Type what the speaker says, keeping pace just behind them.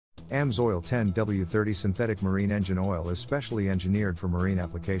AMSOIL 10W30 synthetic marine engine oil is specially engineered for marine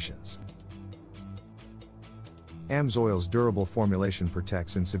applications. AMSOIL's durable formulation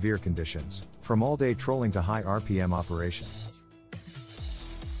protects in severe conditions, from all-day trolling to high RPM operation.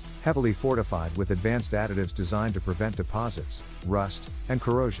 Heavily fortified with advanced additives designed to prevent deposits, rust, and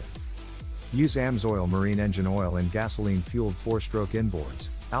corrosion. Use AMSOIL marine engine oil in gasoline-fueled 4-stroke inboards,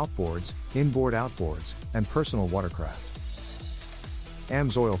 outboards, inboard outboards, and personal watercraft.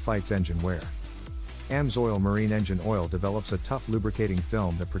 AMSOIL fights engine wear. AMSOIL marine engine oil develops a tough lubricating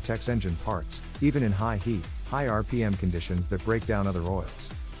film that protects engine parts, even in high heat, high RPM conditions that break down other oils.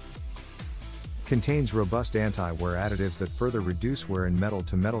 Contains robust anti-wear additives that further reduce wear in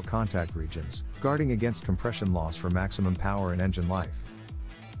metal-to-metal contact regions, guarding against compression loss for maximum power and engine life.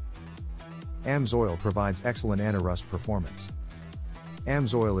 AMSOIL provides excellent anti-rust performance.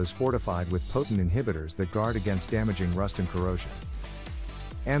 AMSOIL is fortified with potent inhibitors that guard against damaging rust and corrosion.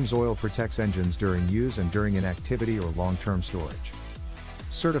 AMSOIL protects engines during use and during inactivity or long-term storage.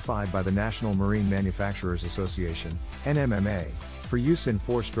 Certified by the National Marine Manufacturers Association, NMMA, for use in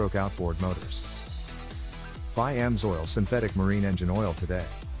 4-stroke outboard motors. Buy AMSOIL synthetic marine engine oil today.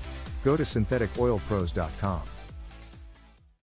 Go to syntheticoilpros.com.